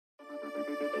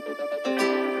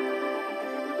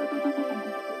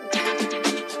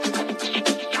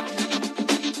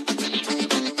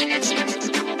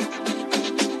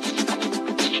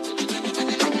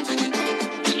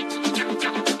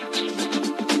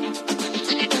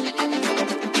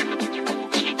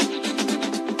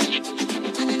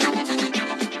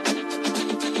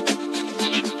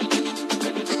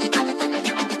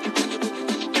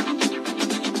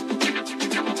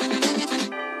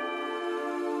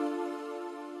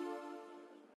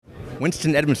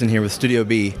Winston Edmondson here with Studio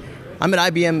B. I'm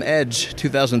at IBM Edge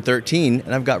 2013,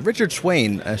 and I've got Richard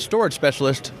Swain, a storage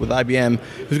specialist with IBM,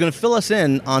 who's going to fill us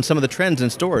in on some of the trends in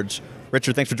storage.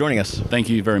 Richard, thanks for joining us. Thank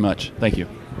you very much. Thank you.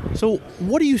 So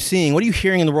what are you seeing? What are you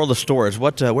hearing in the world of storage?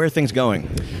 Where are things going?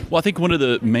 Well, I think one of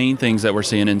the main things that we're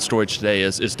seeing in storage today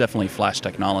is definitely flash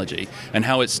technology and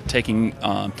how it's taking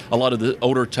a lot of the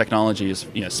older technologies,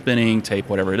 spinning, tape,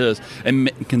 whatever it is, and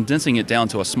condensing it down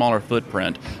to a smaller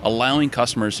footprint, allowing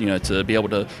customers, to be able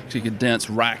to condense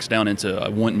racks down into a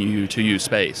 1U, 2U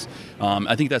space.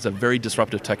 I think that's a very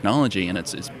disruptive technology, and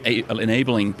it's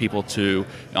enabling people to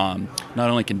not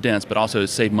only condense, but also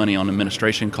save money on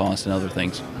administration costs and other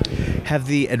things. Have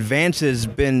the advances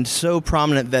been so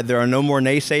prominent that there are no more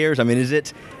naysayers? I mean, is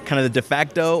it kind of the de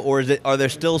facto, or are there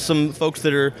still some folks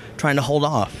that are trying to hold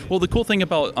off? Well, the cool thing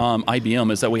about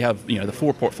IBM is that we have the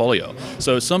full portfolio.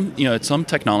 So some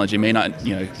technology may not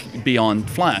be on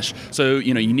flash. So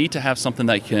you need to have something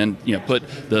that can put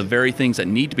the very things that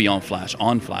need to be on flash,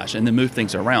 and then move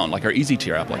things around, like our easy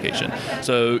tier application.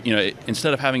 So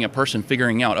instead of having a person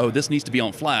figuring out, oh, this needs to be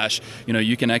on flash,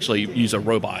 you can actually use a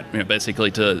robot,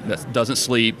 basically that doesn't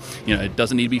sleep, it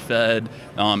doesn't need to be fed,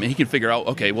 and he can figure out,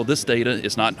 okay, well, this data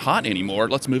is not hot anymore.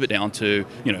 Let's move it down to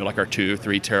like our 2 or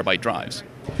 3 terabyte drives.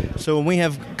 So when we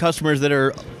have customers that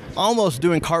are almost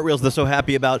doing cartwheels, they're so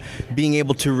happy about being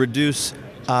able to reduce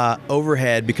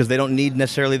overhead because they don't need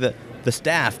necessarily the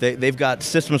staff. They've got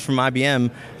systems from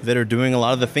IBM that are doing a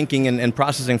lot of the thinking and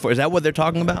processing for. Is that what they're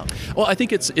talking about? Well, I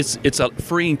think it's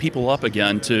freeing people up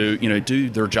again to do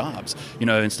their jobs.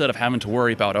 Instead of having to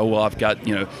worry about, oh well, I've got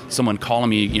someone calling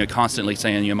me constantly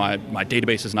saying my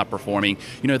database is not performing.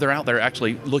 They're out there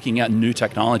actually looking at new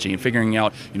technology and figuring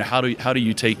out how do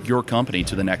you take your company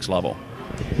to the next level.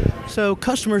 So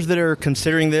customers that are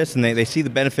considering this and they see the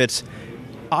benefits,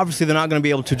 obviously they're not going to be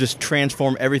able to just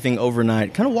transform everything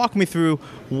overnight. Kind of walk me through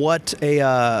what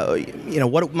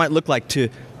what it might look like to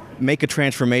make a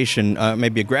transformation,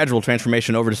 maybe a gradual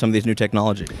transformation over to some of these new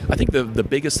technology. I think the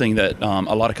biggest thing that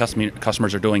a lot of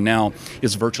customers are doing now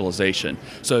is virtualization.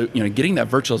 So getting that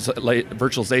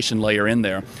virtualization layer in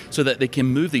there so that they can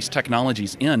move these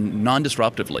technologies in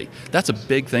non-disruptively. That's a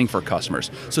big thing for customers.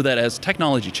 So that as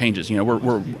technology changes,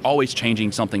 we're always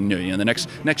changing something new. The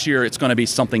next year it's going to be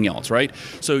something else, right?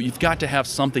 So you've got to have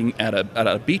something at a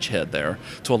beachhead there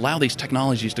to allow these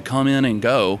technologies to come in and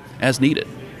go as needed.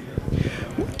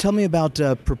 Tell me about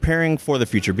preparing for the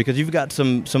future, because you've got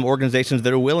some organizations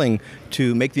that are willing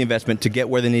to make the investment to get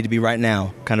where they need to be right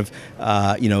now, kind of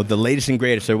the latest and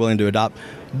greatest they're willing to adopt,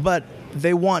 but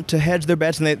they want to hedge their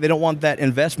bets and they don't want that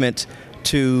investment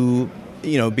to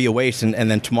be a waste and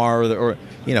then tomorrow or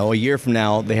a year from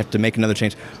now they have to make another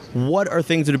change. What are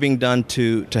things that are being done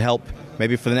to help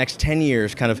maybe for the next 10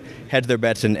 years kind of hedge their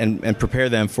bets and prepare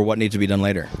them for what needs to be done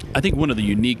later? I think one of the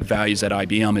unique values at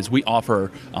IBM is we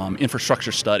offer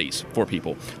infrastructure studies for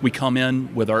people. We come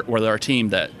in with our team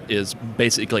that is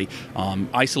basically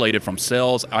isolated from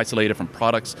sales, isolated from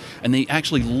products, and they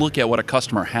actually look at what a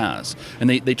customer has. And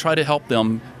they try to help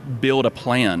them build a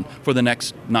plan for the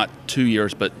next, not 2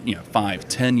 years, but 5,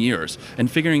 10 years, and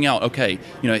figuring out, okay,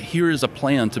 here is a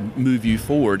plan to move you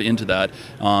forward into that.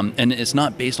 And it's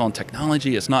not based on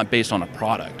technology, it's not based on a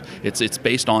product. It's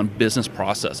based on business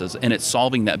processes, and it's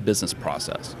solving that business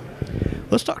process.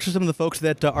 Let's talk to some of the folks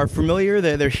that are familiar.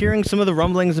 They're hearing some of the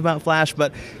rumblings about flash,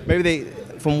 but maybe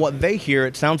from what they hear,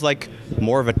 it sounds like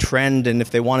more of a trend, and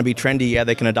if they want to be trendy, yeah,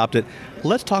 they can adopt it.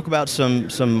 Let's talk about some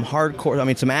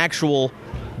hardcore, some actual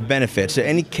benefits.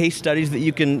 Any case studies that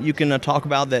you can talk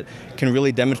about that can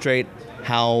really demonstrate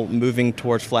how moving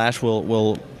towards flash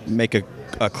will make a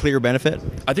clear benefit?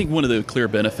 I think one of the clear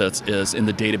benefits is in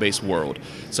the database world.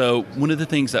 So one of the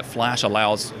things that flash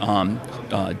allows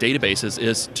databases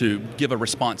is to give a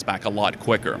response back a lot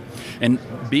quicker. And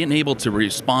being able to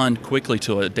respond quickly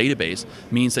to a database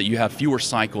means that you have fewer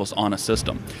cycles on a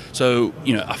system. So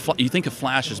you think of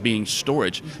flash as being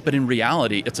storage, but in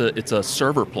reality it's a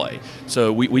server play.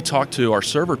 So we talk to our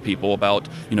server people about,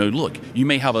 look, you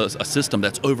may have a system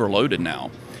that's overloaded now.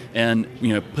 And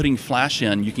putting flash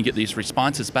in, you can get these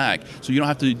responses back, so you don't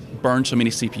have to burn so many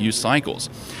CPU cycles.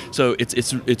 So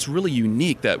it's really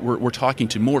unique that we're talking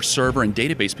to more server and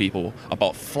database people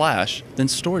about flash than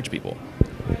storage people.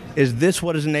 Is this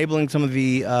what is enabling some of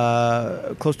the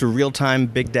close to real-time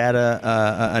big data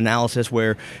analysis,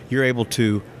 where you're able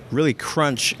to really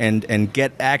crunch and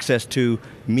get access to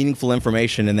meaningful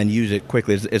information and then use it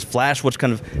quickly? Is flash what's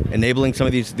kind of enabling some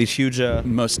of these huge...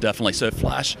 Most definitely. So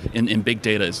flash in big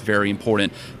data is very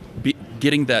important.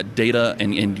 getting that data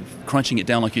and crunching it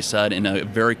down, like you said, in a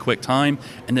very quick time,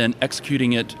 and then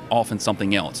executing it off in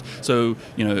something else. So,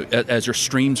 as your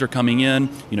streams are coming in,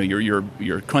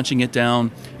 you're crunching it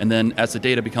down, and then as the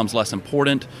data becomes less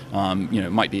important,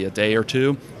 it might be a day or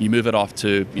two, you move it off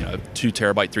to 2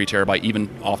 terabyte, 3 terabyte, even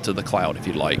off to the cloud if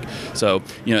you'd like. So,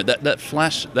 that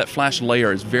flash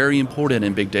layer is very important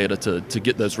in big data to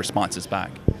get those responses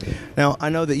back. Now, I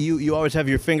know that you always have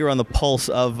your finger on the pulse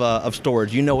of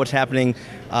storage. You know what's happening,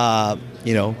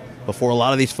 before a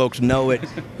lot of these folks know it.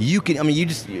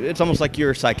 It's almost like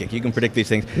you're a psychic. You can predict these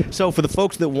things. So for the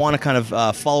folks that want to kind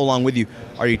of follow along with you,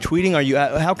 are you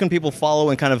tweeting? How can people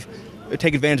follow and kind of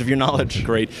take advantage of your knowledge?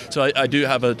 Great. So I do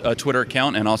have a Twitter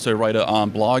account and also write a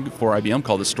blog for IBM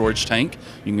called The Storage Tank.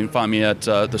 You can find me at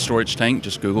The Storage Tank.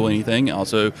 Just Google anything.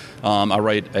 Also, I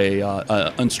write a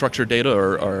unstructured data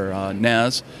or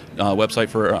NAS website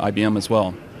for IBM as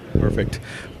well. Perfect.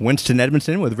 Winston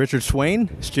Edmondson with Richard Swain,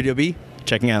 Studio B,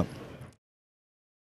 checking out.